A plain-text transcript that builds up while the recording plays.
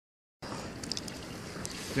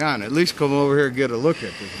John, at least come over here and get a look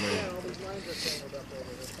at this man. Yeah, all these lines are tangled up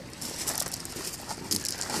over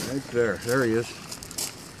there. Right there. There he is.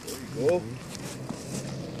 There you go.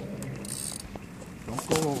 Don't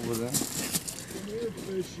go over there.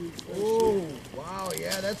 Oh, wow,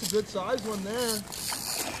 yeah, that's a good size one there.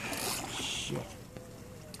 Shit.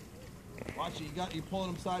 Watch it, you're pulling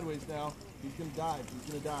him sideways now. He's gonna dive,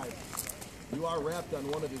 You are wrapped on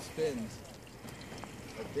one of his fins,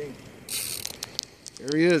 I think.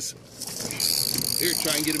 There he is. Here,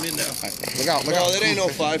 try and get him in now. Look out, look out. No, that ain't no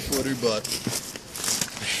 5-footer, but.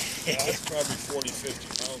 Yeah, that's probably 40, 50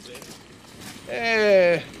 pounds, ain't it?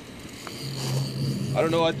 Eh. I don't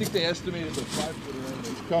know, I think they estimated the 5-footer in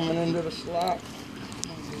there. Coming into the slot.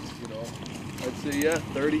 You know, I'd say, yeah,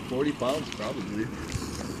 30, 40 pounds probably. I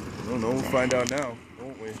don't know, we'll find out now,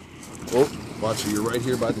 won't we? Oh, watch it, you're right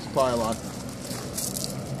here by this pylon.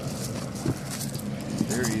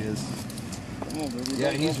 There he is.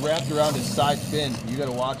 Yeah, he's wrapped around his side fin. You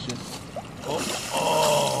gotta watch it.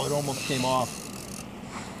 Oh, it almost came off.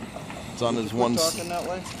 It's on his one. Talking that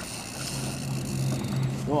way?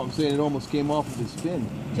 No, I'm saying it almost came off of his fin.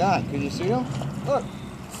 John, can you see him? Look.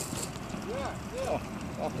 Yeah.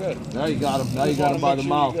 Oh, good. Now you got him. Now you got him by the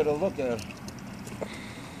mouth. You gotta look at him.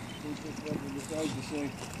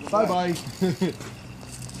 Bye bye. Well,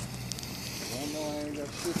 no, I ain't got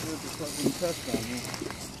shit with the fucking test on me.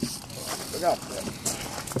 Look out there.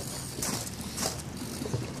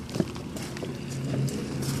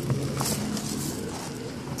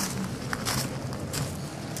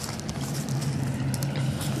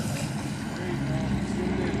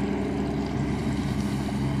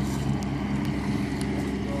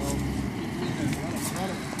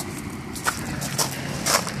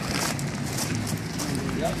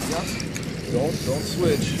 Yep. Don't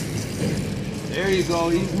switch. There you go.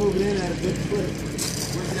 He's moving in at a good clip.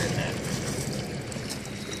 Where's that net?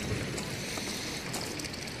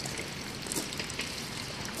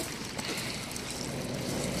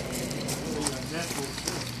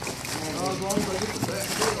 As long as I get the back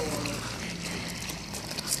tail on it.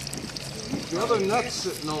 The other net's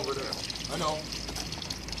sitting over there. I know.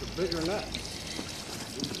 It's a bigger net.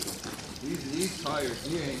 He's tired.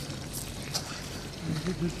 He ain't.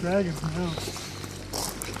 Get this dragon from now.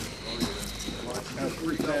 That's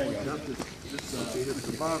free tag. This hits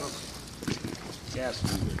the bottom. Gas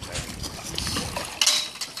leader tag.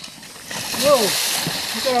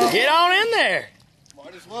 Whoa! Get on in there.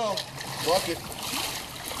 Might as well. Bucket.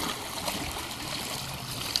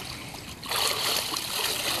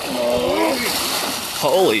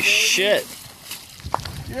 Holy shit.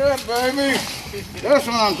 Yeah, baby. That's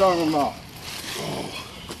what I'm talking about.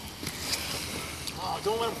 Oh,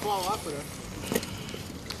 don't let him fall off of there.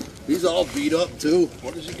 He's all beat up too.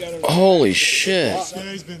 What has he got in Holy shit. Yeah,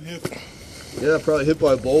 he's been hit. Yeah, probably hit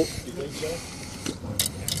by a bolt. You think so?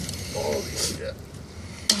 Oh shit.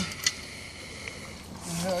 What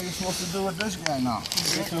the hell are you supposed to do with this guy now?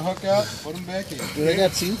 Get the hook out, put him back in. Do they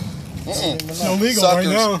got teeth? It's illegal right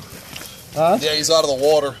now. Huh? Yeah, he's out of the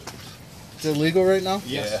water. It's illegal right now?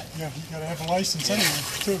 Yeah. Yeah, you gotta have a license anyway,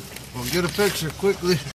 too. Well, get a picture quickly.